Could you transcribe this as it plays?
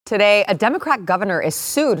Today, a Democrat governor is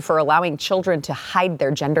sued for allowing children to hide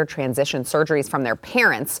their gender transition surgeries from their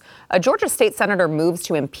parents. A Georgia state senator moves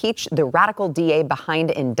to impeach the radical DA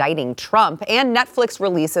behind indicting Trump. And Netflix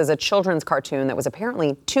releases a children's cartoon that was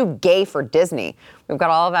apparently too gay for Disney. We've got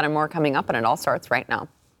all of that and more coming up, and it all starts right now.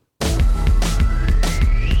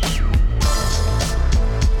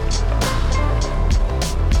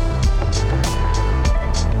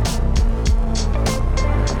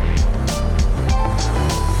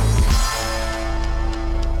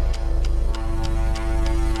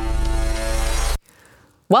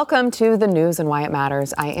 Welcome to the news and why it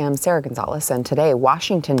matters. I am Sarah Gonzalez, and today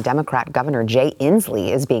Washington Democrat Governor Jay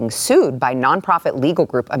Inslee is being sued by nonprofit legal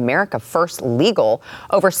group America First Legal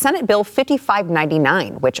over Senate Bill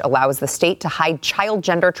 5599, which allows the state to hide child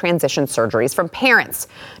gender transition surgeries from parents.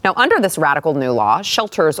 Now, under this radical new law,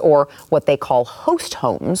 shelters, or what they call host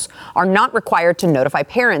homes, are not required to notify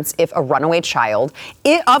parents if a runaway child,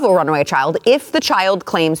 if the child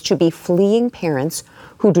claims to be fleeing parents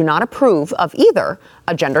who do not approve of either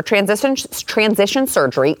a gender transition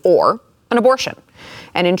surgery or an abortion.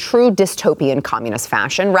 And in true dystopian communist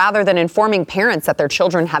fashion, rather than informing parents that their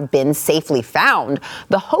children have been safely found,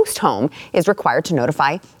 the host home is required to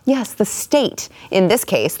notify, yes, the state. In this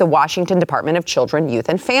case, the Washington Department of Children, Youth,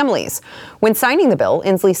 and Families. When signing the bill,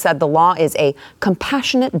 Inslee said the law is a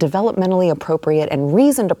compassionate, developmentally appropriate, and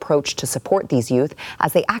reasoned approach to support these youth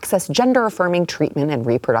as they access gender-affirming treatment and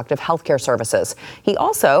reproductive health care services. He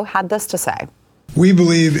also had this to say. We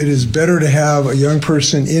believe it is better to have a young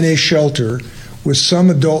person in a shelter with some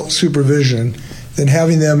adult supervision than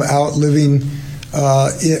having them out living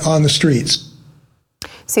on the streets.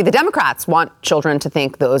 See, the Democrats want children to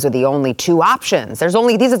think those are the only two options. This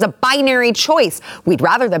is a binary choice. We'd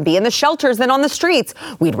rather them be in the shelters than on the streets.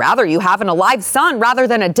 We'd rather you have an alive son rather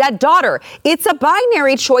than a dead daughter. It's a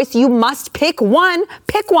binary choice. You must pick one.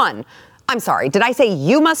 Pick one. I'm sorry, did I say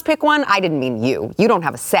you must pick one? I didn't mean you. You don't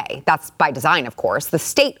have a say. That's by design, of course. The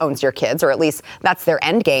state owns your kids, or at least that's their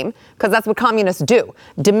end game, because that's what communists do.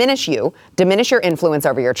 Diminish you, diminish your influence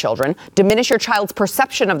over your children, diminish your child's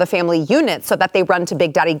perception of the family unit so that they run to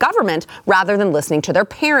big daddy government rather than listening to their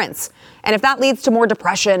parents. And if that leads to more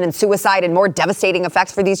depression and suicide and more devastating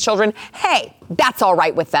effects for these children, hey, that's all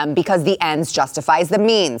right with them because the ends justifies the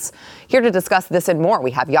means. Here to discuss this and more,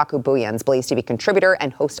 we have Jaco Booyens, Blaze TV contributor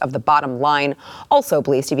and host of The Bottom Line. Also,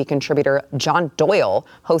 Blaze TV contributor John Doyle,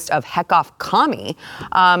 host of Heck Off Commie.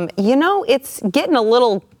 It's getting a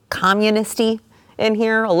little communisty in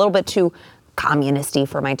here, a little bit too communisty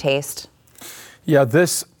for my taste. Yeah,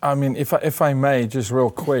 if I may, just real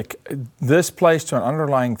quick, this plays to an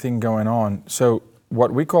underlying thing going on. So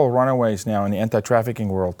what we call runaways now in the anti-trafficking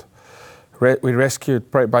world, we rescued,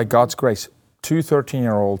 by God's grace, 2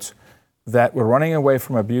 13-year-olds that were running away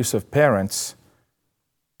from abusive parents,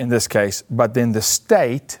 in this case, but then the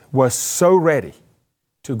state was so ready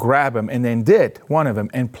to grab him and then did, one of them,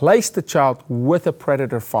 and placed the child with a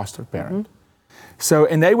predator foster parent.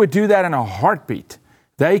 Mm-hmm. And they would do that in a heartbeat.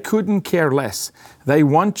 They couldn't care less. They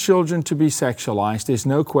want children to be sexualized. There's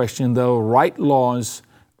no question. They'll write laws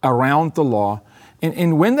around the law.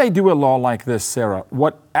 And when they do a law like this, Sarah,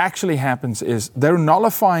 what actually happens is they're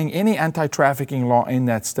nullifying any anti-trafficking law in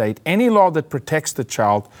that state, any law that protects the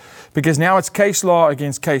child, because now it's case law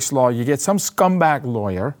against case law. You get some scumbag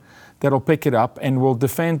lawyer that'll pick it up and will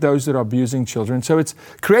defend those that are abusing children. So it's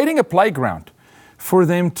creating a playground for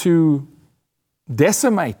them to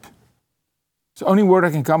decimate. It's the only word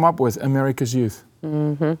I can come up with, America's youth.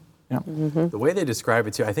 Mm-hmm. Yeah. Mm-hmm. The way they describe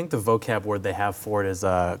it too, I think the vocab word they have for it is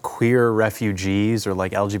queer refugees or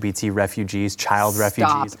like LGBT refugees, child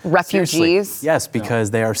refugees. Refugees? Seriously. Yes,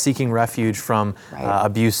 because they are seeking refuge from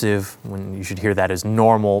abusive, when you should hear that as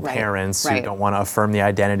normal parents who don't want to affirm the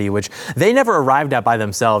identity, which they never arrived at by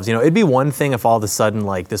themselves. You know, it'd be one thing if all of a sudden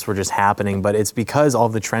like this were just happening, but it's because all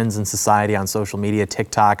of the trends in society on social media,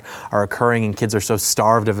 TikTok, are occurring and kids are so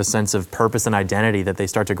starved of a sense of purpose and identity that they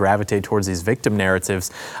start to gravitate towards these victim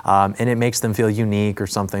narratives. And it makes them feel unique or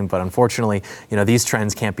something. But unfortunately, these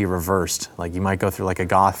trends can't be reversed. Like you might go through like a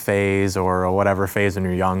goth phase or a whatever phase when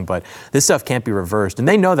you're young, but this stuff can't be reversed. And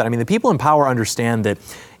they know that. I mean, the people in power understand that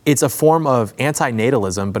it's a form of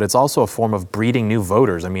anti-natalism, but it's also a form of breeding new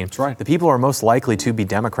voters. I mean, that's right. The people who are most likely to be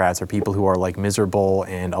Democrats are people who are like miserable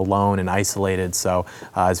and alone and isolated. So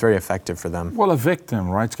it's very effective for them. Well, a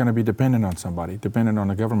victim, right? It's going to be dependent on somebody, dependent on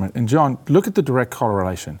the government. And John, look at the direct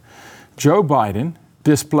correlation. Joe Biden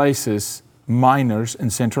displaces minors in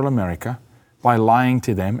Central America by lying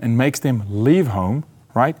to them and makes them leave home,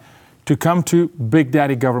 right, to come to Big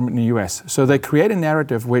Daddy government in the U.S. So they create a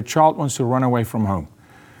narrative where a child wants to run away from home.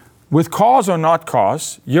 with cause or not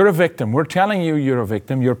cause, you're a victim. We're telling you you're a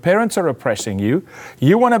victim. Your parents are oppressing you.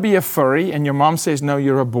 You want to be a furry, and your mom says, no,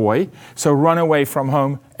 you're a boy. So run away from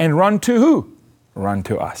home. And run to who? Run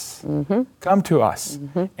to us. Mm-hmm. Come to us.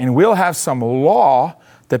 Mm-hmm. And we'll have some law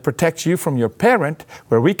that protects you from your parent,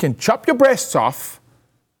 where we can chop your breasts off,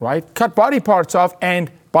 right? Cut body parts off, and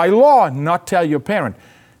by law, not tell your parent.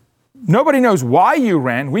 Nobody knows why you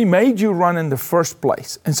ran. We made you run in the first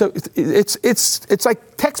place. And so it's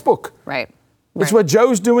like textbook. Right. It's what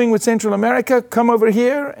Joe's doing with Central America. Come over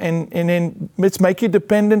here and then let's make you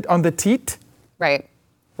dependent on the teat. Right.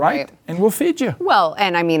 Right? And we'll feed you. Well,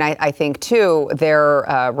 and I mean, I think, too,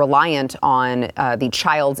 they're reliant on the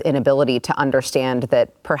child's inability to understand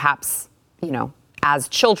that perhaps, as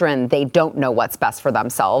children, they don't know what's best for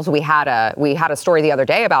themselves. We had a story the other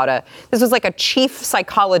day about this was like a chief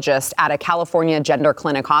psychologist at a California gender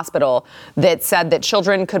clinic hospital that said that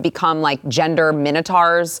children could become like gender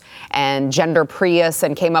minotaurs and gender Prius,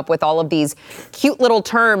 and came up with all of these cute little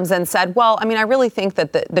terms and said, well, I mean, I really think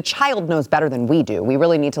that the child knows better than we do. We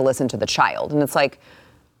really need to listen to the child. And it's like,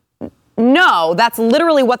 no, that's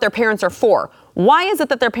literally what their parents are for. Why is it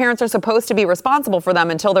that their parents are supposed to be responsible for them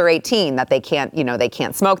until they're 18, that they can't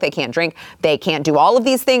smoke, they can't drink, they can't do all of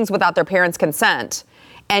these things without their parents' consent?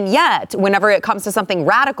 And yet, whenever it comes to something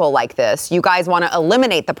radical like this, you guys want to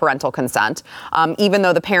eliminate the parental consent, even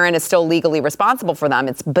though the parent is still legally responsible for them.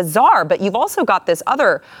 It's bizarre, but you've also got this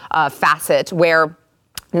other facet where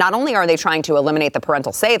not only are they trying to eliminate the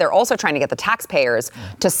parental say, they're also trying to get the taxpayers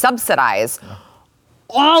to subsidize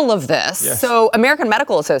all of this. Yes. So American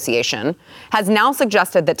Medical Association has now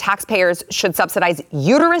suggested that taxpayers should subsidize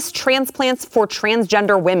uterus transplants for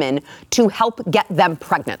transgender women to help get them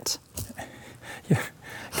pregnant. Yeah.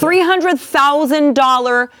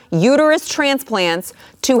 $300,000 uterus transplants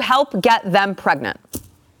to help get them pregnant.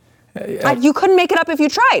 You couldn't make it up if you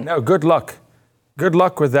tried. No, good luck. Good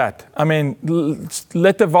luck with that. I mean,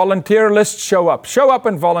 let the volunteer list show up. Show up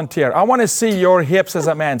and volunteer. I want to see your hips as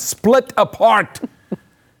a man split apart.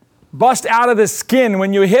 Bust out of the skin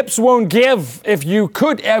when your hips won't give if you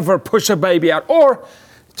could ever push a baby out. Or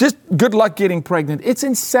just good luck getting pregnant. It's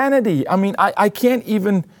insanity. I mean, I can't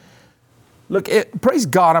even... Look, praise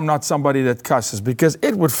God I'm not somebody that cusses, because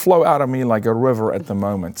it would flow out of me like a river at the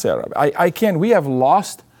moment, Sarah. I can't. We have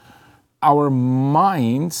lost our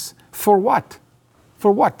minds for what?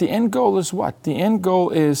 For what? The end goal is what? The end goal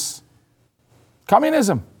is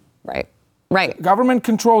communism. Right. Right. Government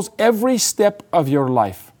controls every step of your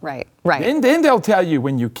life. Right. Right. Then they'll tell you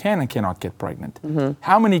when you can and cannot get pregnant. Mm-hmm.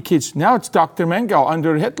 How many kids? Now it's Dr. Mengele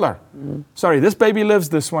under Hitler. Mm-hmm. Sorry, this baby lives,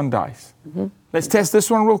 this one dies. Mm-hmm. Let's test this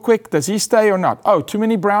one real quick. Does he stay or not? Oh, too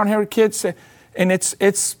many brown-haired kids. And it's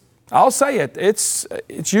I'll say it. It's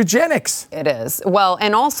eugenics. It is. Well,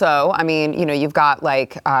 and also, I mean, you've got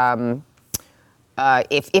like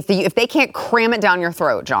if they can't cram it down your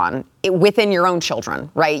throat, John, within your own children,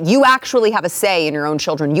 right? You actually have a say in your own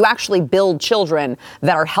children. You actually build children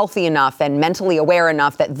that are healthy enough and mentally aware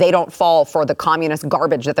enough that they don't fall for the communist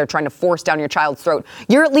garbage that they're trying to force down your child's throat.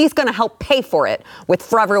 You're at least going to help pay for it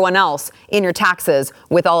for everyone else in your taxes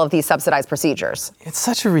with all of these subsidized procedures. It's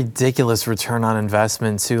such a ridiculous return on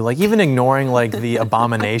investment too. Like even ignoring like the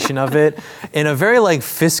abomination of it in a very like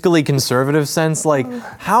fiscally conservative sense. Like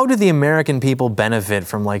how do the American people benefit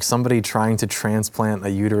from like somebody trying to transplant a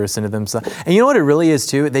uterus into themselves? And you know what it really is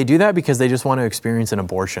too? They do that because they just want to experience an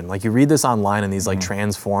abortion. Like you read this online in these like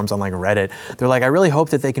trans forums on like Reddit. They're like, I really hope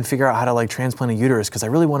that they can figure out how to like transplant a uterus because I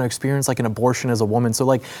really want to experience like an abortion as a woman. So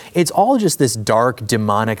like it's all just this dark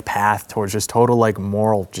demonic path towards just total like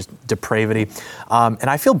moral just depravity. And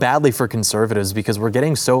I feel badly for conservatives because we're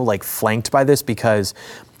getting so like flanked by this because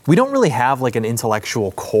we don't really have like an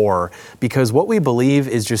intellectual core because what we believe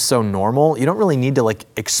is just so normal. You don't really need to like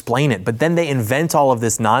explain it, but then they invent all of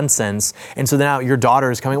this nonsense. And so now your daughter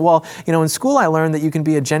is coming, well, in school I learned that you can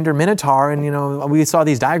be a gender minotaur and, we saw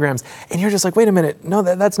these diagrams and you're just like, wait a minute, no,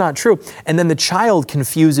 that's not true. And then the child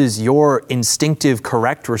confuses your instinctive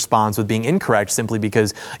correct response with being incorrect simply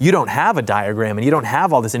because you don't have a diagram and you don't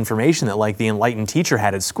have all this information that like the enlightened teacher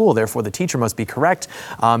had at school. Therefore the teacher must be correct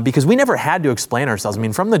because we never had to explain ourselves. I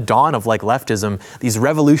mean, from the dawn of like leftism, these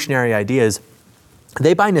revolutionary ideas,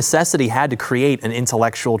 they by necessity had to create an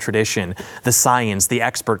intellectual tradition, the science, the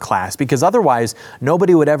expert class, because otherwise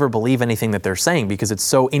nobody would ever believe anything that they're saying because it's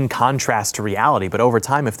so in contrast to reality. But over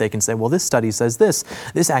time, if they can say, well, this study says this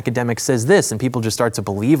academic says this, and people just start to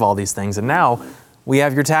believe all these things. And now we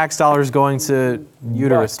have your tax dollars going to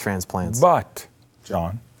uterus transplants. But,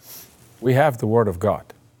 John, we have the Word of God.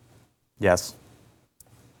 Yes.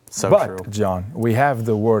 So but, true. John, we have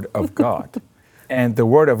the Word of God. And the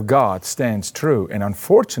Word of God stands true. And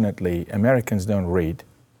unfortunately, Americans don't read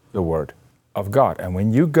the Word of God. And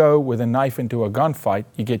when you go with a knife into a gunfight,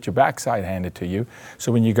 you get your backside handed to you.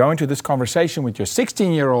 So when you go into this conversation with your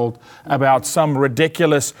 16-year-old about some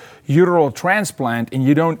ridiculous uteral transplant and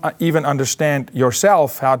you don't even understand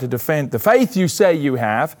yourself how to defend the faith you say you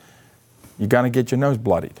have, you're going to get your nose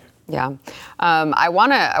bloodied. Yeah. I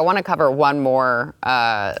want to cover one more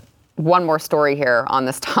story here on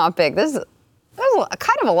this topic. There's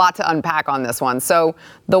kind of a lot to unpack on this one. So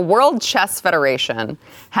the World Chess Federation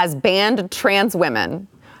has banned trans women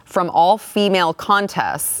from all female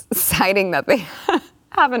contests, citing that they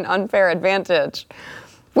have an unfair advantage,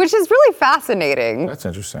 which is really fascinating. That's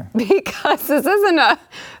interesting. Because this isn't a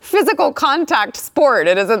physical contact sport.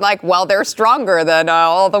 It isn't like, well, they're stronger than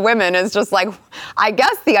all the women. It's just like, I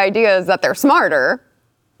guess the idea is that they're smarter,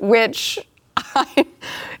 which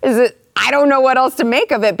I don't know what else to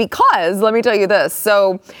make of it, because let me tell you this.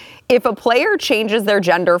 So if a player changes their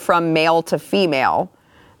gender from male to female,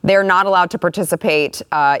 they're not allowed to participate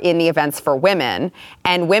in the events for women.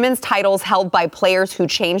 And women's titles held by players who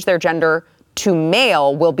change their gender to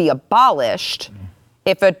male will be abolished.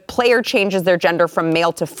 If a player changes their gender from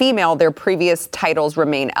male to female, their previous titles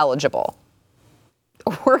remain eligible.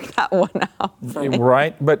 Work that one out for me.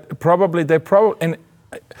 Right, but and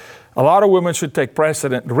a lot of women should take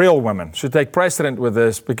precedent, real women should take precedent with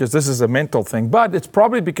this, because this is a mental thing. But it's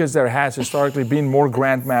probably because there has historically been more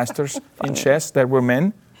grandmasters in chess that were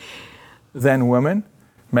men than women.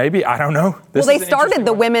 Maybe, I don't know. They started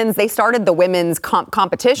the women's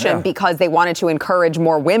competition because they wanted to encourage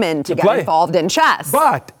more women to get involved in chess.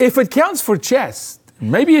 But if it counts for chess,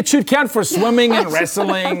 maybe it should count for swimming and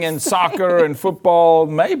wrestling and soccer and football,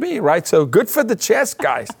 maybe, right? So good for the chess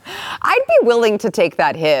guys. I'd be willing to take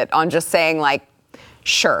that hit on just saying, like,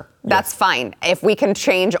 sure, that's fine. If we can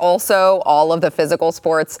change also all of the physical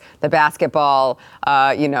sports, the basketball,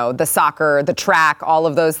 the soccer, the track, all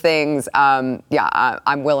of those things, I'm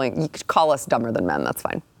willing. You could call us dumber than men, that's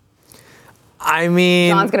fine. I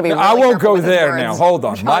mean, John's gonna be really I won't careful go with his there words. now. Hold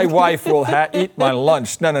on. My wife will eat my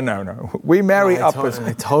lunch. No. We marry up.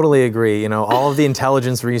 I totally agree. All of the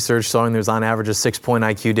intelligence research showing there's on average a 6-point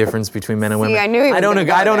IQ difference between men and women. I knew he was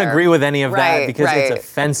I don't agree with any of that, because right. it's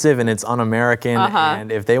offensive and it's un-American.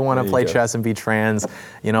 And if they want to play chess and be trans,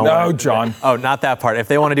 No, John. Oh, not that part. If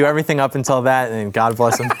they want to do everything up until that, then God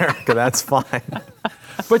bless America, that's fine.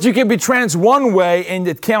 But you can be trans one way and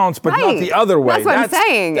it counts, but not the other way. That's what I'm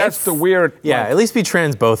saying. That's the weird. Yeah, at least be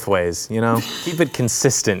trans both ways, Keep it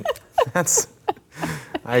consistent.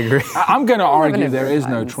 I agree. I'm going to argue there is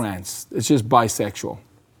no trans. It's just bisexual.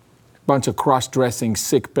 Bunch of cross-dressing,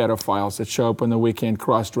 sick pedophiles that show up on the weekend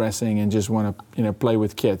cross-dressing and just want to, play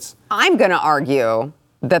with kids. I'm going to argue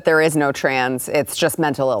that there is no trans. It's just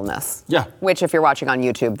mental illness. Yeah. Which, if you're watching on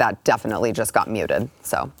YouTube, that definitely just got muted.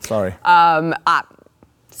 So. Sorry.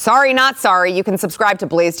 Sorry, not sorry. You can subscribe to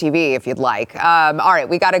Blaze TV if you'd like. All right,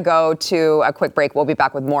 we got to go to a quick break. We'll be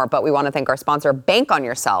back with more, but we want to thank our sponsor, Bank on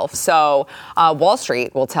Yourself. So Wall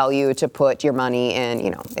Street will tell you to put your money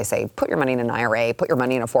in, they say put your money in an IRA, put your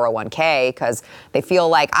money in a 401k, because they feel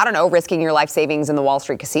like, risking your life savings in the Wall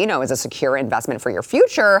Street casino is a secure investment for your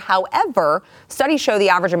future. However, studies show the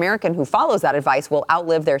average American who follows that advice will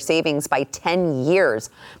outlive their savings by 10 years.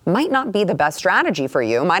 Might not be the best strategy for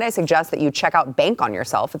you. Might I suggest that you check out Bank on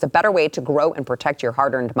Yourself? It's a better way to grow and protect your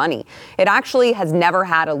hard-earned money. It actually has never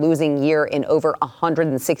had a losing year in over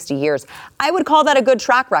 160 years. I would call that a good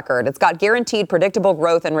track record. It's got guaranteed predictable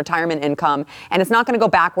growth and retirement income, and it's not going to go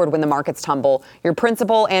backward when the markets tumble. Your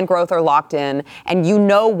principal and growth are locked in, and you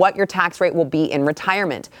know what your tax rate will be in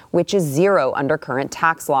retirement, which is 0 under current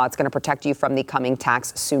tax law. It's going to protect you from the coming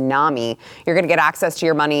tax tsunami. You're going to get access to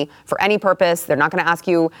your money for any purpose. They're not going to ask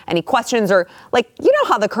you any questions, or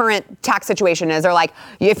how the current tax situation is. They're like,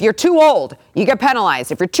 if you're too old, you get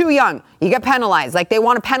penalized. If you're too young, you get penalized. They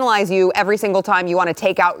want to penalize you every single time you want to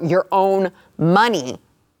take out your own money.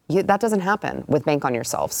 That doesn't happen with Bank on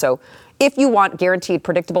Yourself. So if you want guaranteed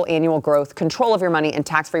predictable annual growth, control of your money, and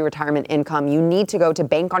tax-free retirement income, you need to go to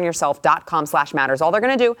bankonyourself.com/matters. All they're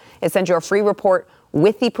going to do is send you a free report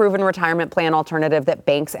with the proven retirement plan alternative that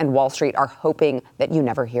banks and Wall Street are hoping that you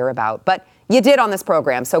never hear about. But you did on this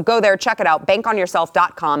program. So go there, check it out,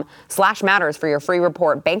 bankonyourself.com/matters for your free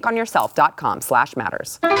report,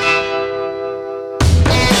 bankonyourself.com/matters.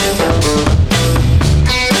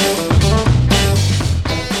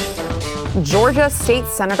 Georgia State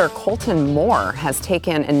Senator Colton Moore has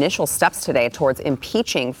taken initial steps today towards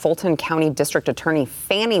impeaching Fulton County District Attorney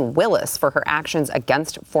Fani Willis for her actions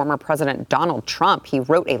against former President Donald Trump. He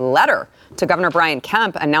wrote a letter to Governor Brian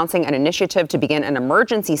Kemp announcing an initiative to begin an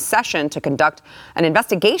emergency session to conduct an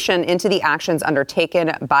investigation into the actions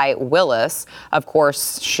undertaken by Willis. Of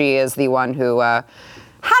course, she is the one who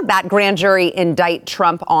had that grand jury indict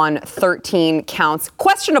Trump on 13 counts,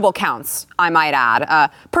 questionable counts, I might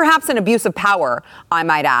add, perhaps an abuse of power, I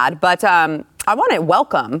might add. But I want to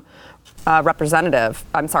welcome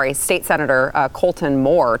State Senator Colton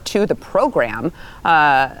Moore to the program.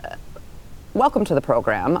 Welcome to the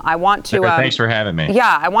program. I want to. Thanks for having me.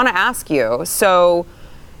 Yeah, I want to ask you. So,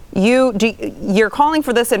 you're calling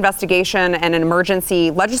for this investigation and an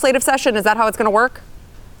emergency legislative session. Is that how it's going to work?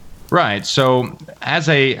 Right. So as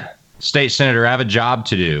a state senator, I have a job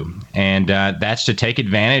to do, and that's to take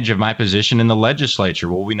advantage of my position in the legislature.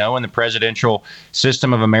 Well, we know in the presidential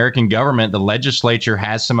system of American government, the legislature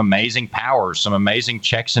has some amazing powers, some amazing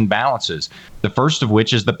checks and balances, the first of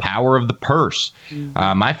which is the power of the purse.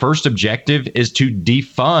 My first objective is to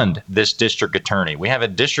defund this district attorney. We have a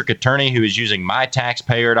district attorney who is using my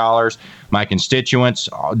taxpayer dollars, my constituents,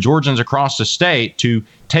 Georgians across the state, to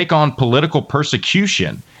take on political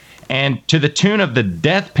persecution, and to the tune of the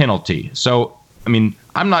death penalty. So, I mean,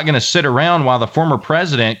 I'm not going to sit around while the former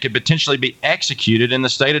president could potentially be executed in the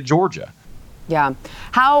state of Georgia. Yeah.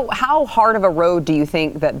 How hard of a road do you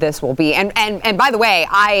think that this will be? And by the way,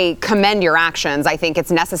 I commend your actions. I think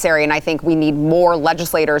it's necessary, and I think we need more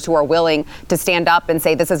legislators who are willing to stand up and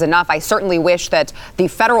say this is enough. I certainly wish that the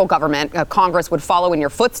federal government, Congress, would follow in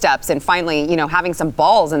your footsteps and finally, having some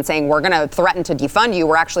balls and saying we're going to threaten to defund you.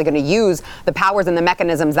 We're actually going to use the powers and the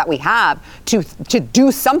mechanisms that we have to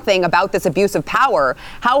do something about this abuse of power.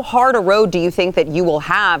 How hard a road do you think that you will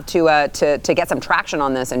have to get some traction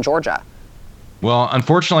on this in Georgia? Well,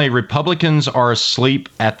 unfortunately, Republicans are asleep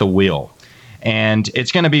at the wheel, and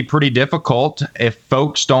it's going to be pretty difficult if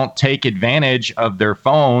folks don't take advantage of their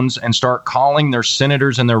phones and start calling their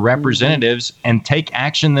senators and their representatives and take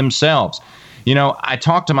action themselves. I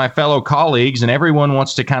talk to my fellow colleagues, and everyone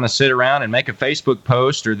wants to kind of sit around and make a Facebook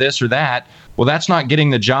post or this or that. Well, that's not getting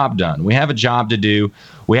the job done. We have a job to do.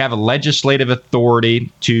 We have a legislative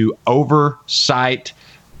authority to oversight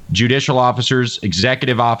judicial officers,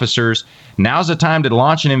 executive officers. Now's the time to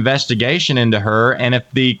launch an investigation into her. And if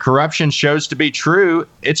the corruption shows to be true,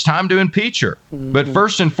 it's time to impeach her. But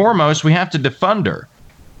first and foremost, we have to defund her.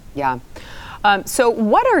 Yeah. So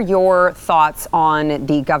what are your thoughts on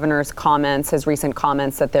the governor's comments, his recent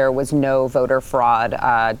comments that there was no voter fraud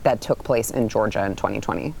that took place in Georgia in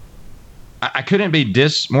 2020? I couldn't be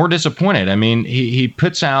more disappointed. I mean, he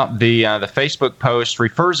puts out the Facebook post,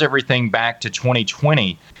 refers everything back to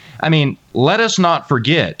 2020. I mean, let us not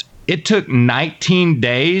forget, it took 19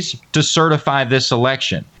 days to certify this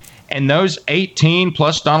election. And those 18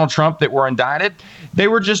 plus Donald Trump that were indicted, they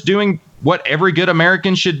were just doing what every good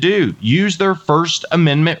American should do, use their First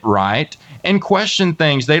Amendment right and question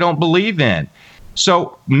things they don't believe in.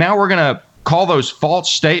 So now we're going to call those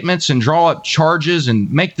false statements and draw up charges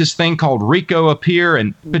and make this thing called RICO appear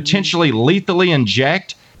and potentially lethally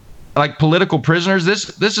inject like political prisoners.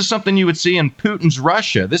 This is something you would see in Putin's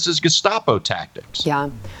Russia. This is Gestapo tactics. Yeah.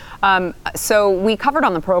 So we covered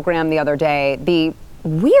on the program the other day the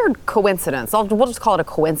weird coincidence, we'll just call it a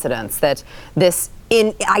coincidence, that this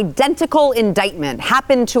identical indictment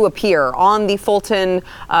happened to appear on the Fulton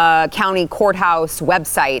County Courthouse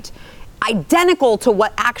website, identical to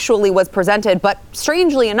what actually was presented, but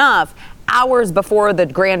strangely enough, hours before the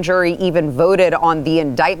grand jury even voted on the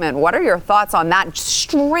indictment. What are your thoughts on that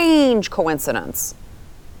strange coincidence?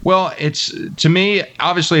 Well, to me,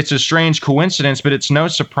 obviously it's a strange coincidence, but it's no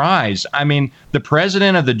surprise. I mean, the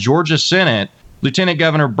president of the Georgia Senate, Lieutenant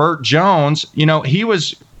Governor Burt Jones, he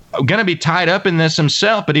was going to be tied up in this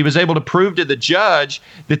himself, but he was able to prove to the judge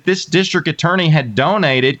that this district attorney had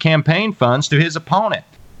donated campaign funds to his opponent.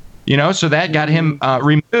 So that got him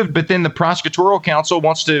removed. But then the prosecutorial counsel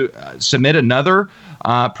wants to submit another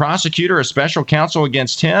prosecutor, a special counsel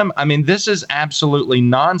against him. I mean, this is absolutely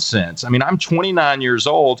nonsense. I mean, I'm 29 years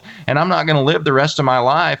old, and I'm not going to live the rest of my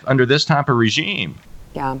life under this type of regime.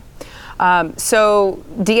 Yeah. So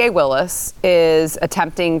DA Willis is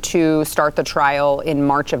attempting to start the trial in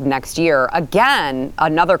March of next year. Again,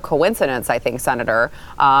 another coincidence, I think, Senator,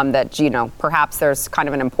 that, perhaps there's kind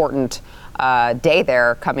of an important day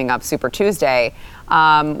there coming up, Super Tuesday.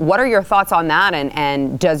 What are your thoughts on that?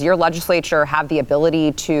 And does your legislature have the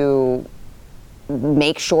ability to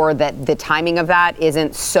make sure that the timing of that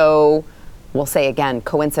isn't so, we'll say again,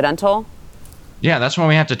 coincidental? Yeah, that's why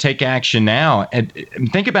we have to take action now. And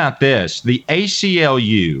think about this. The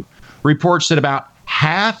ACLU reports that about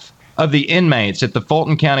half of the inmates at the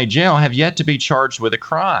Fulton County Jail have yet to be charged with a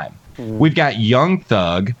crime. We've got Young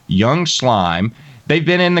Thug, Young Slime. They've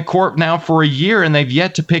been in the court now for a year, and they've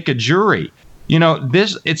yet to pick a jury. You know,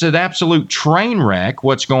 it's an absolute train wreck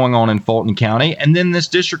what's going on in Fulton County. And then this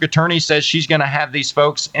district attorney says she's going to have these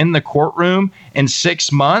folks in the courtroom in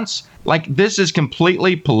 6 months. Like, this is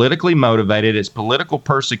completely politically motivated. It's political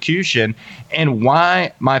persecution. And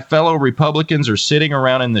why my fellow Republicans are sitting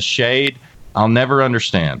around in the shade, I'll never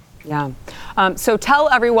understand. Yeah. So tell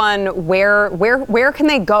everyone where can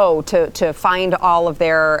they go to find all of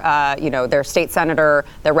their, their state senator,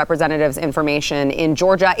 their representatives' information in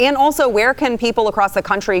Georgia, and also where can people across the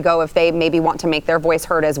country go if they maybe want to make their voice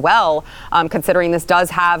heard as well, considering this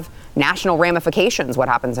does have national ramifications, what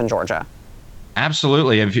happens in Georgia.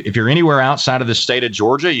 Absolutely. If you're anywhere outside of the state of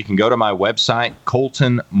Georgia, you can go to my website,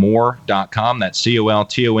 coltonmoore.com. That's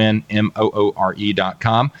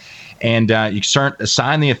COLTONMOORE.com. And you can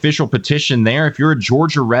sign the official petition there. If you're a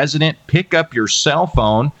Georgia resident, pick up your cell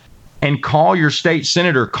phone and call your state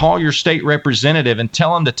senator, call your state representative, and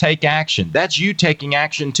tell them to take action. That's you taking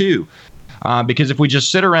action, too. Because if we just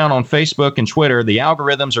sit around on Facebook and Twitter, the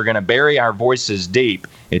algorithms are going to bury our voices deep.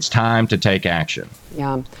 It's time to take action.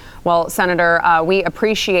 Yeah. Well, Senator, we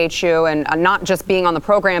appreciate you, and not just being on the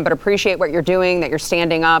program, but appreciate what you're doing, that you're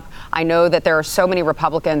standing up. I know that there are so many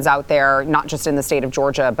Republicans out there, not just in the state of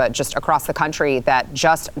Georgia, but just across the country, that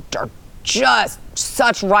just are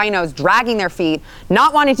such rhinos, dragging their feet,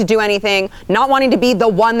 not wanting to do anything, not wanting to be the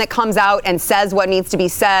one that comes out and says what needs to be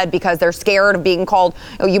said because they're scared of being called,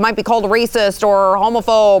 you might be called a racist or a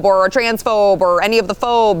homophobe or a transphobe or any of the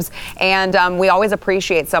phobes. And we always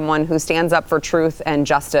appreciate someone who stands up for truth and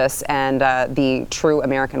justice and the true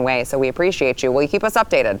American way. So we appreciate you. Will you keep us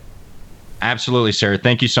updated? Absolutely, Sarah.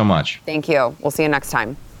 Thank you so much. Thank you. We'll see you next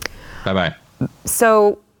time. Bye-bye.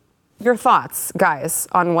 So, your thoughts, guys,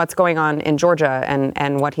 on what's going on in Georgia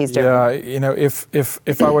and what he's doing? Yeah,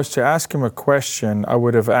 if I was to ask him a question, I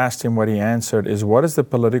would have asked him what he answered is, what is the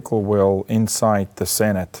political will inside the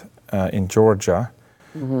Senate in Georgia?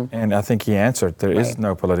 Mm-hmm. And I think he answered, there is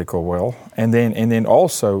no political will. And then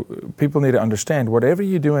also, people need to understand, whatever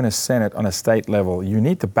you do in a Senate on a state level, you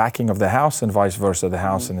need the backing of the House and vice versa, the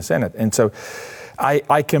House and the Senate. And so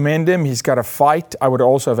I commend him. He's got a fight. I would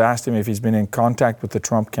also have asked him if he's been in contact with the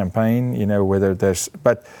Trump campaign, whether there's,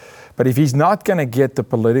 but if he's not going to get the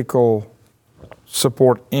political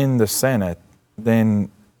support in the Senate,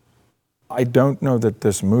 then I don't know that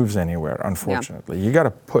this moves anywhere, unfortunately. Yeah. You got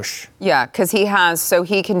to push. Yeah, because he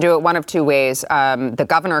can do it one of two ways. The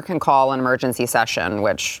governor can call an emergency session,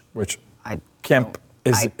 which I don't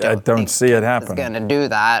see it happening. He's going to do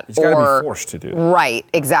that. He's got to be forced to do it. Right,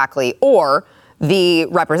 exactly. Or the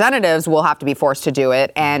representatives will have to be forced to do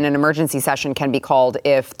it, and an emergency session can be called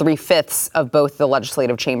if 3/5 of both the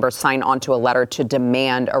legislative chambers sign onto a letter to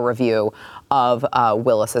demand a review of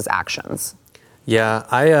Willis's actions.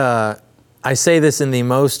 Yeah, I say this in the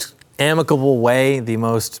most amicable way, the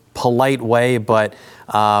most polite way, but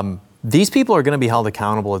these people are going to be held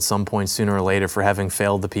accountable at some point sooner or later for having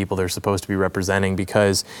failed the people they're supposed to be representing,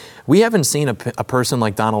 because we haven't seen a person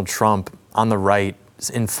like Donald Trump on the right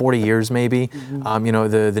in 40 years maybe.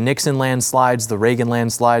 Mm-hmm. The Nixon landslides, the Reagan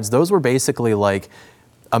landslides, those were basically like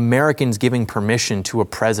Americans giving permission to a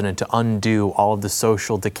president to undo all of the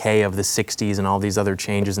social decay of the 60s and all these other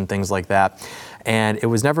changes and things like that. And it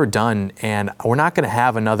was never done. And we're not going to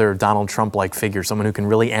have another Donald Trump-like figure, someone who can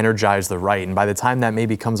really energize the right. And by the time that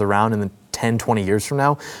maybe comes around in the 10, 20 years from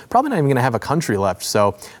now, probably not even going to have a country left.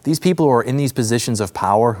 So these people who are in these positions of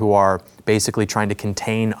power, who are basically trying to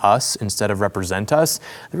contain us instead of represent us,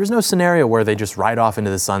 there is no scenario where they just ride off into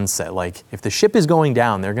the sunset. Like, if the ship is going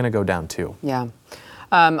down, they're going to go down too. Yeah.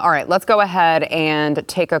 All right, let's go ahead and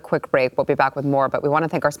take a quick break. We'll be back with more, but we want to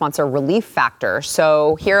thank our sponsor, Relief Factor.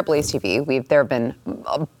 So here at Blaze TV, there have been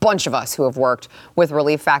a bunch of us who have worked with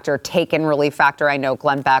Relief Factor, taken Relief Factor. I know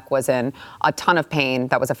Glenn Beck was in a ton of pain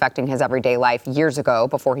that was affecting his everyday life years ago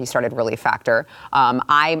before he started Relief Factor.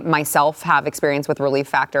 I myself have experience with Relief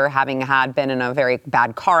Factor, having been in a very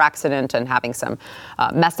bad car accident and having some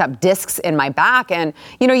messed up discs in my back. And,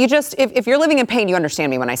 if you're living in pain, you understand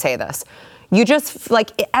me when I say this. you just,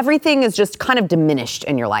 like, everything is just kind of diminished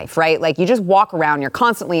in your life, right? Like, you just walk around, you're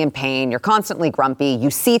constantly in pain, you're constantly grumpy,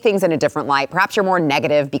 you see things in a different light. Perhaps you're more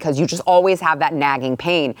negative because you just always have that nagging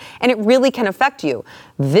pain, and it really can affect you.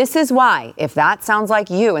 This is why, if that sounds like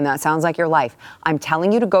you and that sounds like your life, I'm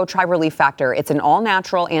telling you to go try Relief Factor. It's an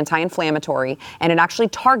all-natural anti-inflammatory, and it actually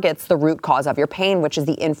targets the root cause of your pain, which is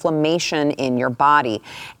the inflammation in your body.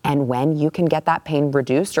 And when you can get that pain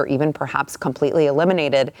reduced or even perhaps completely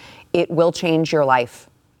eliminated, it will change your life.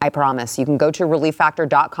 I promise. You can go to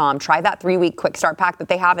relieffactor.com, try that 3-week quick start pack that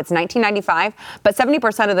they have. It's $19.95, but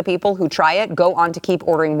 70% of the people who try it go on to keep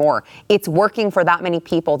ordering more. It's working for that many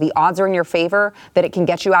people. The odds are in your favor that it can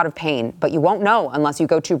get you out of pain, but you won't know unless you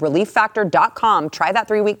go to relieffactor.com. Try that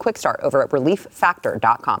 3-week quick start over at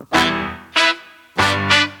relieffactor.com.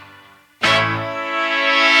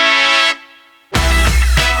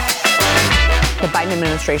 The Biden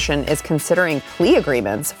administration is considering plea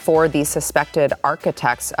agreements for the suspected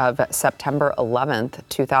architects of September 11th,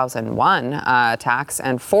 2001 attacks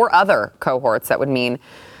and 4 other cohorts that would mean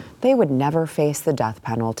they would never face the death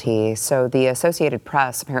penalty. So the Associated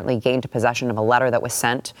Press apparently gained possession of a letter that was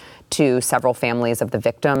sent to several families of the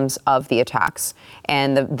victims of the attacks.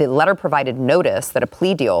 And the letter provided notice that a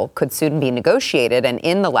plea deal could soon be negotiated. And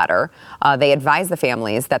in the letter, they advised the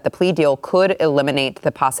families that the plea deal could eliminate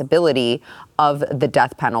the possibility of the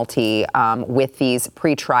death penalty with these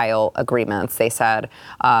pretrial agreements. They said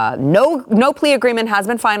no plea agreement has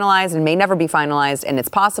been finalized and may never be finalized. And it's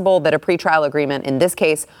possible that a pretrial agreement in this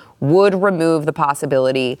case would remove the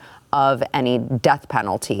possibility of any death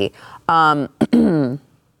penalty.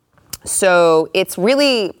 So it's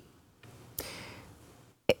really,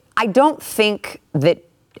 I don't think that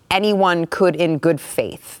anyone could in good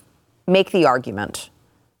faith make the argument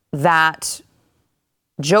that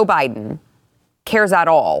Joe Biden cares at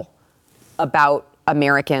all about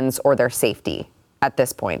Americans or their safety at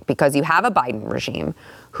this point, because you have a Biden regime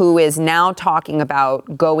who is now talking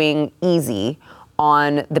about going easy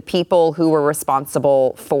on the people who were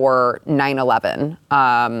responsible for 9/11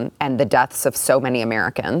 and the deaths of so many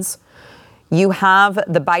Americans. You have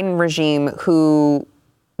the Biden regime who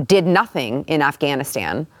did nothing in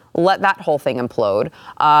Afghanistan, let that whole thing implode,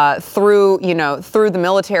 threw the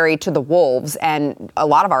military to the wolves, and a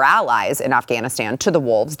lot of our allies in Afghanistan to the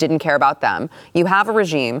wolves, didn't care about them. You have a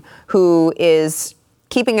regime who is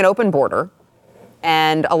keeping an open border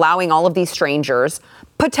and allowing all of these strangers,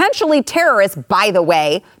 potentially terrorists, by the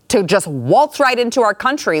way, to just waltz right into our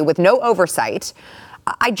country with no oversight.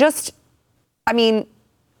 I don't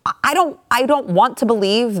want to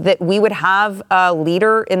believe that we would have a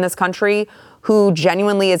leader in this country who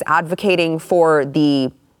genuinely is advocating for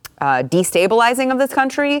the destabilizing of this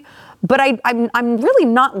country. But I'm really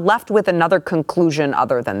not left with another conclusion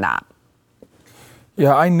other than that.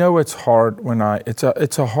 Yeah, I know it's hard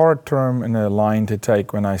it's a hard term and a line to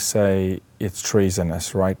take when I say it's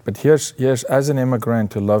treasonous, right? But here's as an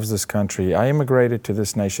immigrant who loves this country, I immigrated to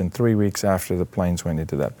this nation 3 weeks after the planes went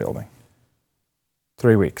into that building.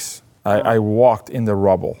 3 weeks. I walked in the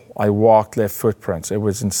rubble. I left footprints. It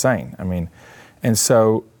was insane. And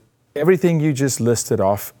so everything you just listed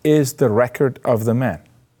off is the record of the man.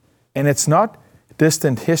 And it's not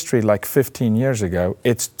distant history like 15 years ago.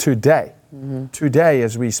 It's today. Mm-hmm. Today,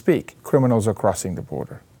 as we speak, criminals are crossing the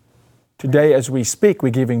border. Today, as we speak, we're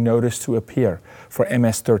giving notice to appear for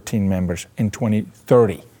MS-13 members in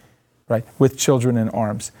 2030. Right, with children in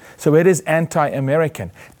arms. So it is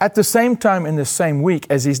anti-American. At the same time, in the same week,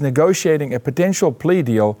 as he's negotiating a potential plea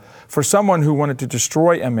deal for someone who wanted to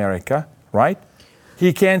destroy America, right?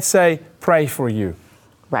 He can't say, pray for you.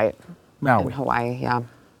 Right. Maui. In Hawaii, yeah.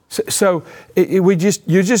 So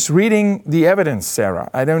you're just reading the evidence, Sarah.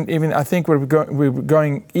 I think we're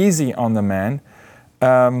going easy on the man.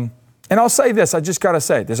 And I'll say this, I just got to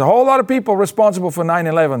say, there's a whole lot of people responsible for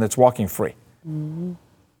 9/11 that's walking free. Mm-hmm.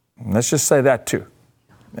 Let's just say that too.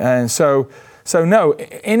 And so no,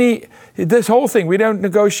 this whole thing, we don't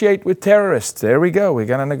negotiate with terrorists. There we go. We're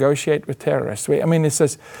going to negotiate with terrorists.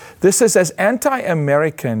 This is as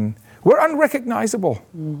anti-American. We're unrecognizable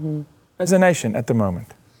as a nation at the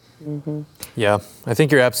moment. Mm-hmm. Yeah, I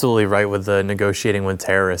think you're absolutely right with the negotiating with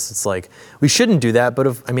terrorists. It's like, we shouldn't do that, but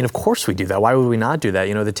of course we do that. Why would we not do that?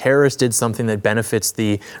 The terrorists did something that benefits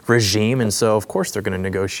the regime, and so of course they're going to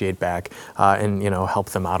negotiate back and help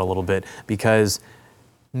them out a little bit, because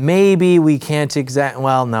maybe we can't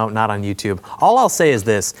no, not on YouTube. All I'll say is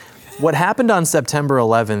this. What happened on September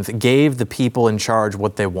 11th gave the people in charge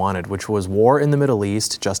what they wanted, which was war in the Middle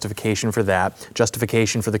East, justification for that,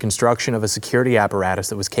 justification for the construction of a security apparatus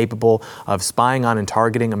that was capable of spying on and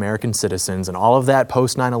targeting American citizens. And all of that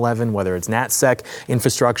post 9/11, whether it's NatSec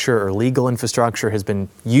infrastructure or legal infrastructure, has been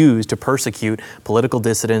used to persecute political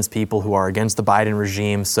dissidents, people who are against the Biden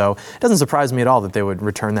regime. So it doesn't surprise me at all that they would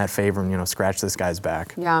return that favor and, scratch this guy's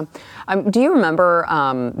back. Yeah. Do you remember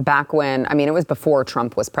back when, it was before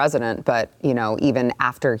Trump was president, but, even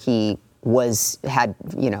after he had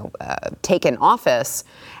taken office,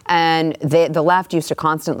 and the left used to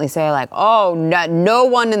constantly say, like, oh, no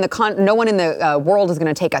one in the world is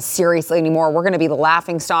going to take us seriously anymore. We're going to be the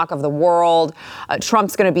laughingstock of the world.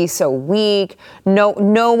 Trump's going to be so weak.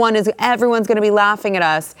 Everyone's going to be laughing at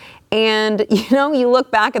us. And, you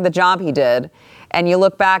look back at the job he did, and you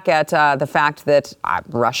look back at the fact that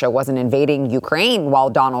Russia wasn't invading Ukraine while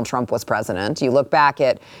Donald Trump was president. You look back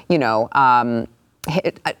at,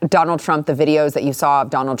 Donald Trump, the videos that you saw of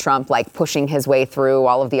Donald Trump, like pushing his way through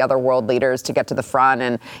all of the other world leaders to get to the front.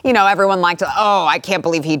 And, everyone liked, oh, I can't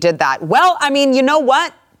believe he did that. Well, you know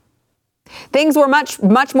what? Things were much,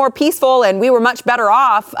 much more peaceful, and we were much better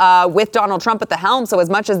off with Donald Trump at the helm. So as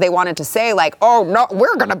much as they wanted to say, like, oh, no,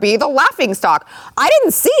 we're going to be the laughingstock, I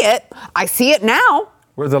didn't see it. I see it now.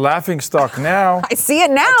 We're the laughingstock now. I see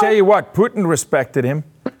it now. I tell you what, Putin respected him.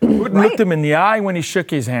 Putin looked him in the eye when he shook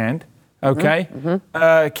his hand. Okay?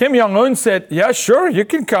 Mm-hmm. Kim Jong-un said, yeah, sure, you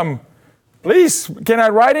can come. Please, can I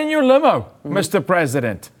ride in your limo, Mr.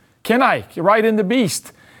 President? Can I ride in the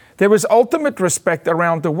beast? There was ultimate respect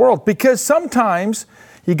around the world, because sometimes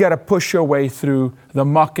you got to push your way through the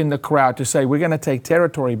muck in the crowd to say, we're going to take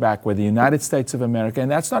territory back with the United States of America.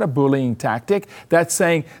 And that's not a bullying tactic. That's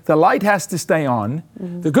saying the light has to stay on.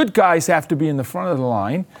 Mm-hmm. The good guys have to be in the front of the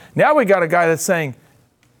line. Now we got a guy that's saying,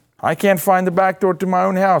 I can't find the back door to my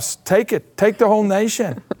own house. Take it. Take the whole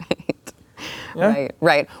nation. Right. Yeah?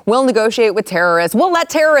 Right. We'll negotiate with terrorists. We'll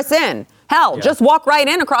let terrorists in. Hell, just walk right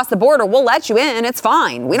in across the border. We'll let you in. It's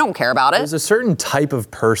fine. We don't care about it. There's a certain type of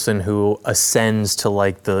person who ascends to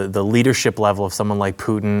like the leadership level of someone like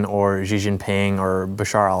Putin or Xi Jinping or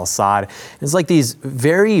Bashar al-Assad. It's like these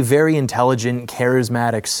very, very intelligent,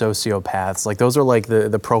 charismatic sociopaths. Like those are like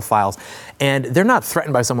the profiles. And they're not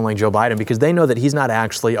threatened by someone like Joe Biden because they know that he's not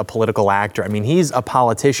actually a political actor. He's a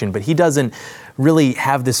politician, but he doesn't really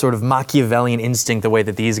have this sort of Machiavellian instinct the way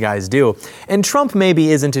that these guys do. And Trump maybe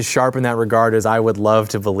isn't as sharp in that regard as I would love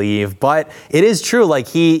to believe, but it is true, like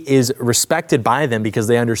he is respected by them because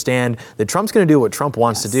they understand that Trump's going to do what Trump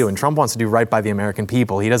wants to do, and Trump wants to do right by the American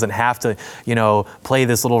people. He doesn't have to, play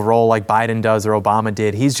this little role like Biden does or Obama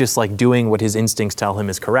did. He's just like doing what his instincts tell him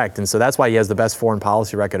is correct. And so that's why he has the best foreign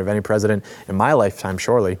policy record of any president in my lifetime,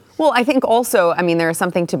 surely. Well, I think also, there is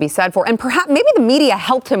something to be said for, and perhaps maybe the media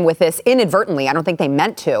helped him with this inadvertently. I don't think they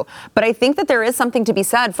meant to, but I think that there is something to be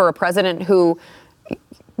said for a president who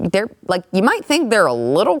you might think they're a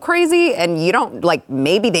little crazy, and you don't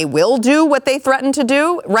maybe they will do what they threaten to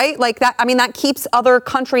do, right? Like that. That keeps other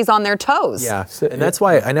countries on their toes. Yeah. And that's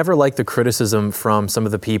why I never like the criticism from some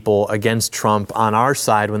of the people against Trump on our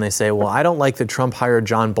side when they say, well, I don't like that Trump hired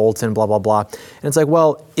John Bolton, blah, blah, blah. And it's like,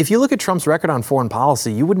 well, if you look at Trump's record on foreign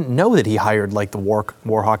policy, you wouldn't know that he hired like the war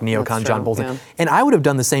hawk neocon John Bolton. Yeah. And I would have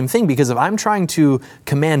done the same thing, because if I'm trying to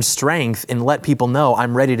command strength and let people know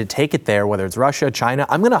I'm ready to take it there, whether it's Russia, China,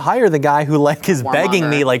 I'm going to hire the guy who is begging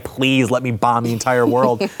me, please let me bomb the entire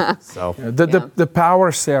world. Yeah. So the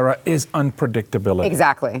power, Sarah, is unpredictability.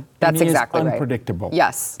 Exactly. That's exactly right. Unpredictable.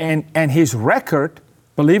 Yes. And his record,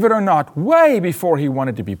 believe it or not, way before he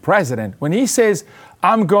wanted to be president, when he says,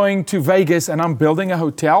 I'm going to Vegas and I'm building a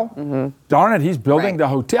hotel, darn it, he's building the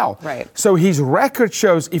hotel. Right. So his record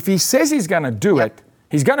shows if he says he's going to do it,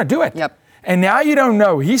 he's going to do it. Yep. And now you don't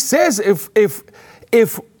know. He says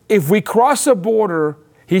if we cross a border,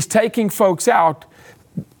 he's taking folks out.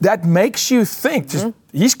 That makes you think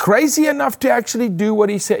he's crazy enough to actually do what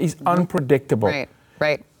he said. He's unpredictable.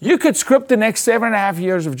 Right. You could script the next 7.5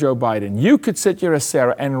 years of Joe Biden. You could sit here as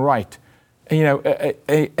Sarah and write,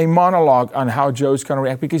 a monologue on how Joe's going to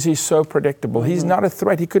react, because he's so predictable. He's not a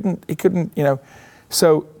threat. He couldn't.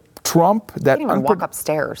 So Trump, that can't even walk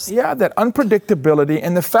upstairs. Yeah, that unpredictability,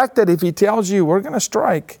 and the fact that if he tells you we're going to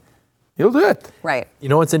strike, he'll do it. Right. You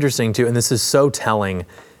know what's interesting too, and this is so telling,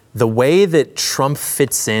 the way that Trump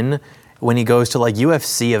fits in when he goes to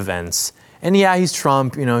UFC events. And yeah, he's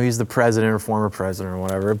Trump, he's the president or former president or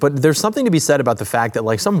whatever. But there's something to be said about the fact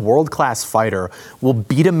that some world-class fighter will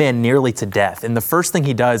beat a man nearly to death. And the first thing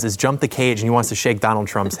he does is jump the cage and he wants to shake Donald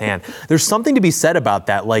Trump's hand. There's something to be said about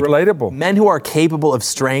that. Relatable. Men who are capable of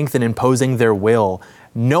strength and imposing their will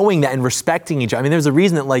knowing that and respecting each other. I mean, there's a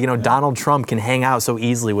reason that, like, Donald Trump can hang out so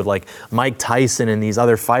easily with, like, Mike Tyson and these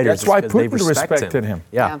other fighters. That's why Putin respected him.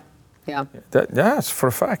 Yeah. Yes, for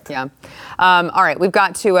a fact. Yeah. All right, we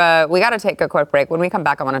got to take a quick break. When we come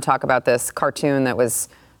back, I want to talk about this cartoon that was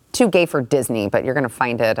too gay for Disney, but you're going to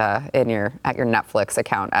find it at your Netflix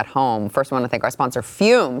account at home. First, I want to thank our sponsor,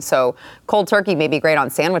 Fume. So cold turkey may be great on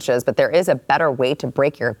sandwiches, but there is a better way to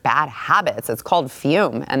break your bad habits. It's called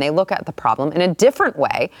Fume, and they look at the problem in a different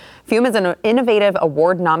way. Fume is an innovative,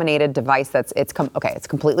 award-nominated device it's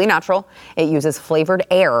completely natural. It uses flavored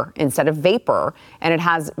air instead of vapor, and it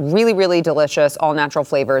has really, really delicious, all-natural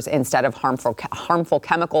flavors instead of harmful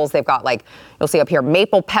chemicals. They've got, like, you'll see up here,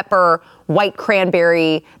 maple pepper, white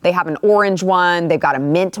cranberry. They have an orange one. They've got a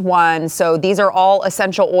mint one. So these are all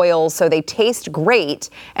essential oils. So they taste great.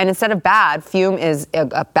 And instead of bad, Fume is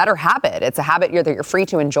a better habit. It's a habit that you're free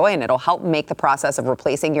to enjoy, and it'll help make the process of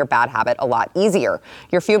replacing your bad habit a lot easier.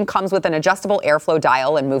 Your Fume comes with an adjustable airflow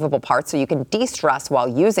dial and movable parts so you can de-stress while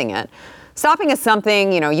using it. Stopping is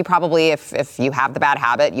something, you probably, if you have the bad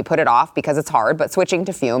habit, you put it off because it's hard, but switching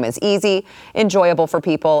to Fume is easy, enjoyable for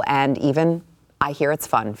people, and even I hear it's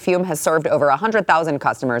fun. Fume has served over 100,000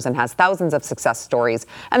 customers and has thousands of success stories.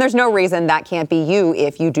 And there's no reason that can't be you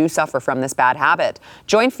if you do suffer from this bad habit.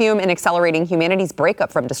 Join Fume in accelerating humanity's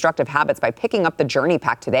breakup from destructive habits by picking up the Journey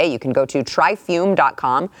Pack today. You can go to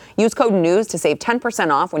tryfume.com. Use code NEWS to save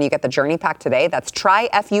 10% off when you get the Journey Pack today. That's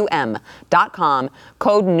tryfum.com.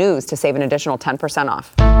 Code NEWS to save an additional 10%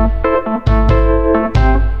 off.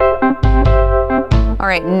 All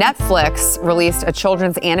right, Netflix released a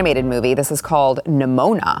children's animated movie. This is called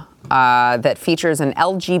Nimona, that features an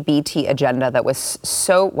LGBT agenda that was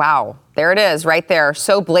wow, there it is right there,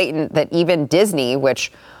 so blatant that even Disney,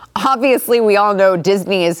 which obviously we all know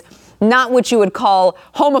Disney is not what you would call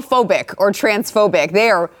homophobic or transphobic. They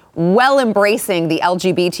are well embracing the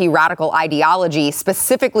LGBT radical ideology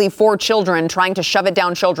specifically for children, trying to shove it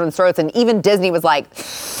down children's throats. And even Disney was like,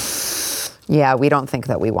 yeah, we don't think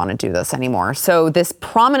that we want to do this anymore. So this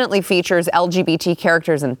prominently features LGBT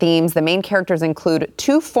characters and themes. The main characters include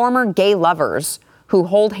two former gay lovers who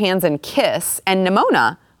hold hands and kiss, and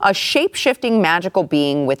Nimona, a shape-shifting magical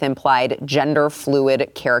being with implied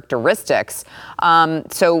gender-fluid characteristics.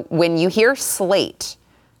 So when you hear Slate,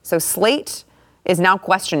 so Slate is now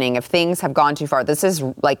questioning if things have gone too far. This is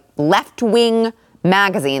like left-wing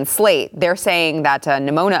magazine, Slate. They're saying that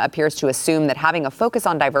Nimona appears to assume that having a focus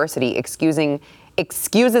on diversity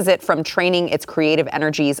excuses it from training its creative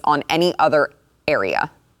energies on any other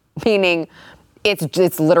area, meaning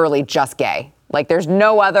it's literally just gay. Like there's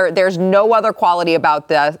no other quality about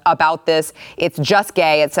this. It's just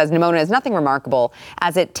gay. It says Nimona is nothing remarkable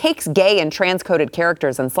as it takes gay and trans-coded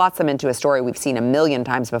characters and slots them into a story we've seen a million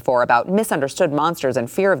times before about misunderstood monsters and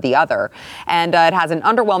fear of the other. And it has an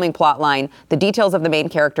underwhelming plot line. The details of the main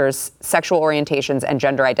characters' sexual orientations and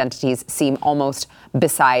gender identities seem almost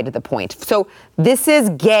beside the point. So this is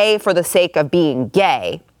gay for the sake of being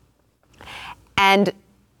gay, and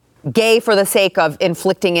gay for the sake of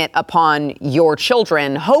inflicting it upon your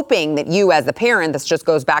children, hoping that you as the parent, this just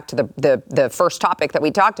goes back to the first topic that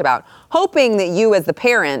we talked about, hoping that you as the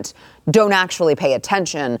parent don't actually pay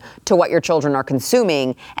attention to what your children are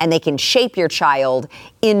consuming, and they can shape your child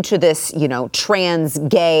into this, trans,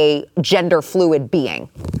 gay, gender fluid being.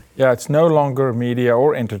 Yeah, it's no longer media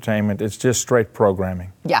or entertainment. It's just straight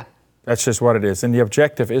programming. Yeah. That's just what it is. And the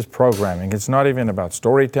objective is programming. It's not even about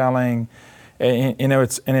storytelling.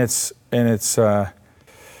 It's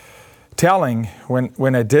telling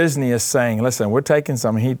when a Disney is saying, listen, we're taking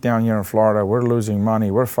some heat down here in Florida, we're losing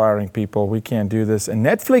money, we're firing people, we can't do this. And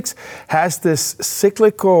Netflix has this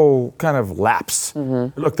cyclical kind of lapse.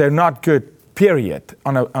 Mm-hmm. Look, they're not good, period,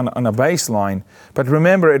 on a baseline. But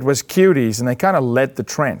remember, it was cuties, and they kind of led the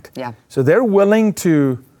trend. Yeah. So they're willing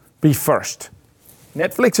to be first.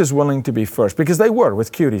 Netflix is willing to be first because they were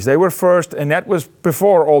with Cuties. They were first, and that was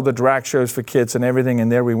before all the drag shows for kids and everything, and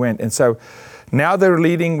there we went. And so now they're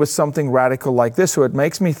leading with something radical like this. So it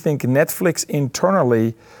makes me think Netflix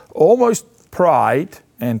internally almost pride,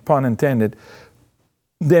 and pun intended,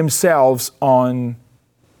 themselves on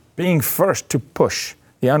being first to push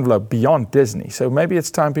the envelope beyond Disney. So maybe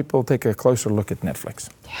it's time people take a closer look at Netflix.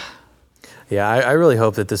 Yeah, I really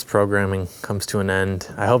hope that this programming comes to an end.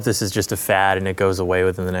 I hope this is just a fad and it goes away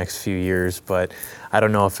within the next few years, but I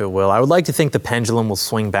don't know if it will. I would like to think the pendulum will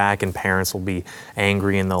swing back and parents will be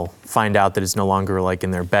angry and they'll find out that it's no longer like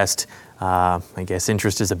in their best,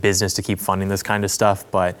 interest as a business to keep funding this kind of stuff,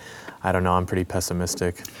 but I don't know, I'm pretty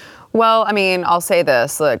pessimistic. Well, I mean, I'll say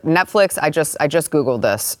this. Look, Netflix, I just Googled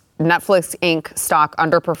this. Netflix Inc. stock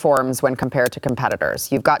underperforms when compared to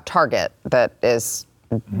competitors. You've got Target that is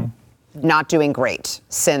not doing great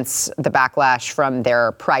since the backlash from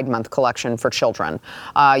their Pride Month collection for children.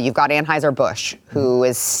 You've got Anheuser-Busch, who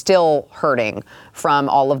is still hurting from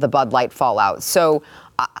all of the Bud Light fallout. So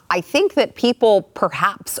I think that people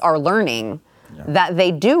perhaps are learning that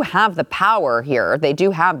they do have the power here. They do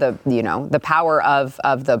have the power of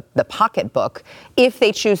the pocketbook if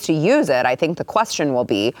they choose to use it. I think the question will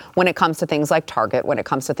be, when it comes to things like Target, when it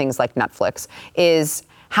comes to things like Netflix, is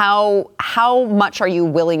how much are you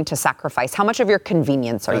willing to sacrifice? How much of your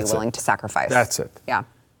convenience are you willing to sacrifice? That's it. Yeah.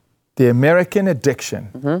 The American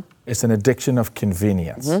addiction is an addiction of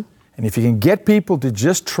convenience. And if you can get people to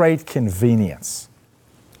just trade convenience,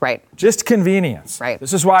 right? Just convenience. Right.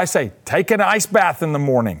 This is why I say, take an ice bath in the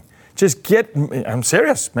morning. Just I'm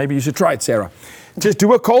serious. Maybe you should try it, Sarah. Just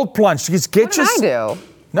do a cold plunge. Just get What did I do?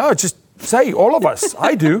 No, just say, all of us.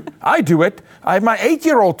 I do. I do it. I have my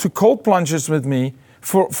 8-year-old took cold plunges with me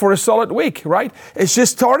for a solid week, right? It's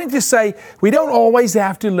just starting to say, we don't always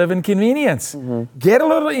have to live in convenience. Get a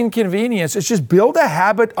little inconvenience. It's just build a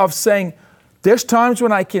habit of saying, there's times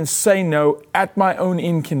when I can say no at my own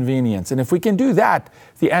inconvenience. And if we can do that,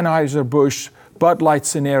 the Anheuser-Busch Bud Light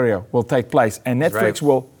scenario will take place and Netflix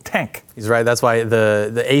will tank. He's right. That's why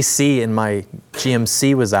the AC in my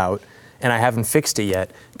GMC was out and I haven't fixed it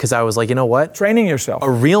yet because I was like, you know what? Training yourself.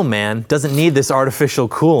 A real man doesn't need this artificial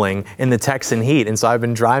cooling in the Texan heat. And so I've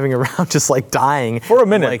been driving around just like dying. For a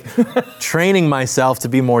minute. Like training myself to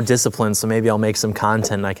be more disciplined. So maybe I'll make some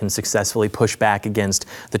content and I can successfully push back against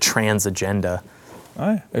the trans agenda.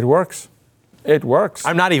 It works. It works.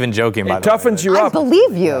 I'm not even joking about it. It toughens you up. I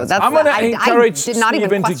believe you. I'm going to encourage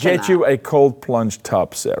Stephen to get you a cold plunge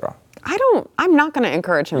tub, Sarah. I'm not going to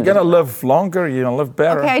encourage him. You're going to live longer. You're going to live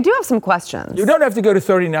better. Okay, I do have some questions. You don't have to go to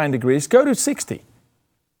 39 degrees. Go to 60.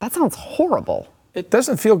 That sounds horrible. It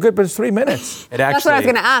doesn't feel good, but it's 3 minutes. That's what I was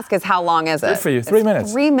going to ask, is how long is it? Good for you. 3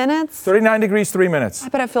 minutes. 3 minutes? 39 degrees, 3 minutes. I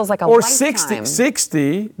bet it feels like a or lifetime.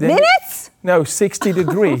 60. Minutes? No, 60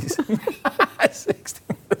 degrees. 60.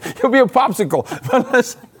 You'll be a popsicle. But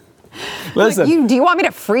listen. Do you want me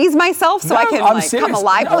to freeze myself so I can come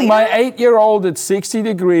alive later? My 8-year-old at 60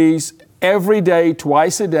 degrees every day,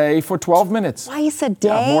 twice a day for 12 minutes. Twice a day?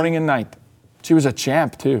 Yeah, morning and night. She was a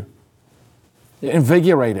champ too.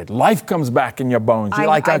 Invigorated. Life comes back in your bones. You're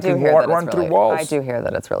I can run through walls. I do hear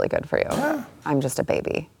that it's really good for you. Yeah. I'm just a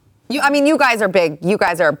baby. You guys are big. You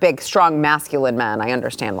guys are big, strong, masculine men. I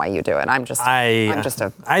understand why you do it.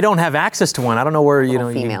 I don't have access to one. I don't know where you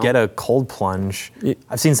can get a cold plunge.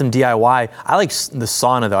 I've seen some DIY. I like the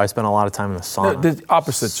sauna though. I spend a lot of time in the sauna. The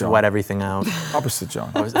opposite, John. Sweat everything out. Opposite,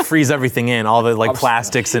 John. Freeze everything in. All the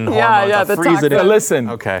plastics and hormones. Yeah, freeze it in. Listen.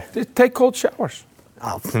 Okay. Just take cold showers.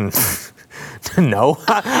 No,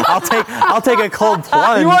 I'll take a cold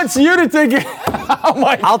plunge. He wants you to take it. Oh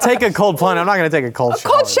my God. I'll take a cold plunge. I'm not going to take a cold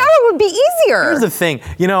shower. A cold shower would be easier. Here's the thing.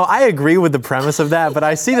 I agree with the premise of that, but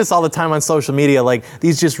I see this all the time on social media, like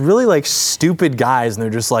these just really stupid guys, and they're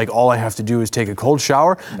just like, all I have to do is take a cold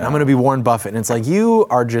shower, and I'm going to be Warren Buffett. And it's like, you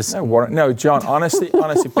are just... No, John, honestly,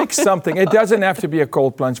 pick something. It doesn't have to be a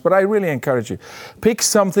cold plunge, but I really encourage you. Pick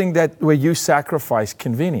something where you sacrifice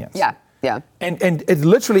convenience. Yeah. Yeah. And it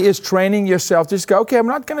literally is training yourself. Just go, okay, I'm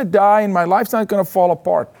not going to die and my life's not going to fall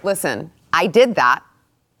apart. Listen, I did that.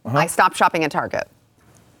 I stopped shopping at Target.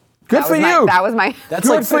 Good for you. That's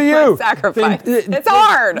good for you. Sacrifice. It's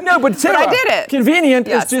hard. No, but Sarah, I did it. Convenient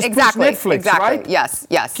is just Netflix, right? Yes.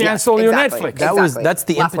 Cancel your Netflix. That's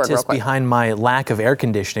the impetus behind my lack of air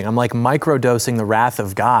conditioning. I'm like microdosing the wrath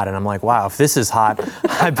of God, and I'm like, wow, if this is hot,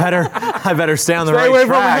 I better stay on the right track. Stay away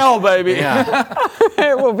from hell, baby.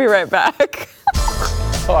 Yeah. We'll be right back.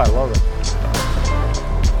 Oh, I love it.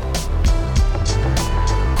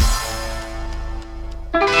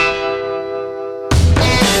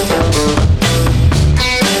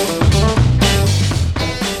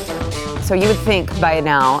 So you would think by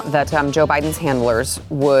now that Joe Biden's handlers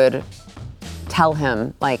would tell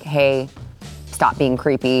him, like, hey, stop being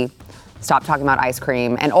creepy, stop talking about ice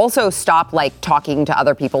cream, and also stop, talking to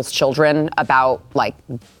other people's children about,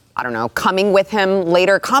 I don't know, coming with him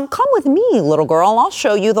later. Come with me, little girl. I'll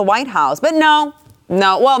show you the White House. But no.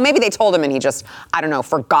 Well, maybe they told him and he just, I don't know,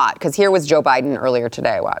 forgot. Because here was Joe Biden earlier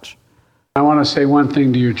today. Watch. I want to say one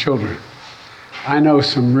thing to your children. I know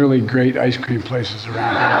some really great ice cream places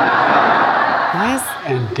around here. Nice.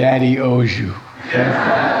 And Daddy owes you. Okay?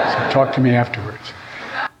 So talk to me afterwards.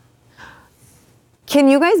 Can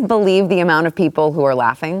you guys believe the amount of people who are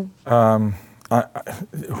laughing? You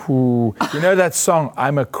know that song,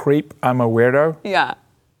 I'm a Creep, I'm a Weirdo? Yeah.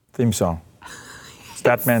 Theme song. It's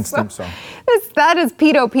that man's theme song. That is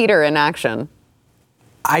Pedo Peter in action.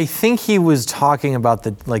 I think he was talking about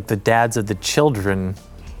the dads of the children.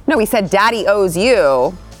 No, he said daddy owes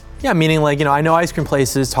you. Yeah, meaning I know ice cream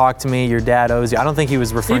places, talk to me, your dad owes you. I don't think he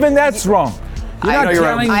was referring. Even that's wrong. You're not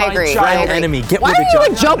telling I my agree. child. Enemy. Get Why with are it, you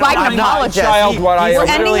John. a Joe Biden apologist? We're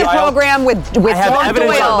ending the program with I have John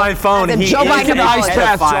evidence Doyle on my phone. as a He Joe is Biden an ice apologist.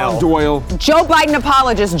 path, John Doyle. Joe Biden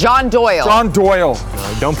apologist, John Doyle. John Doyle.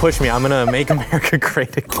 Don't push me. I'm going to make America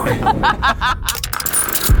great again.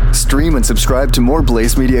 Stream and subscribe to more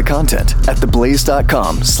Blaze Media content at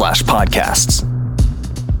theblaze.com/podcasts.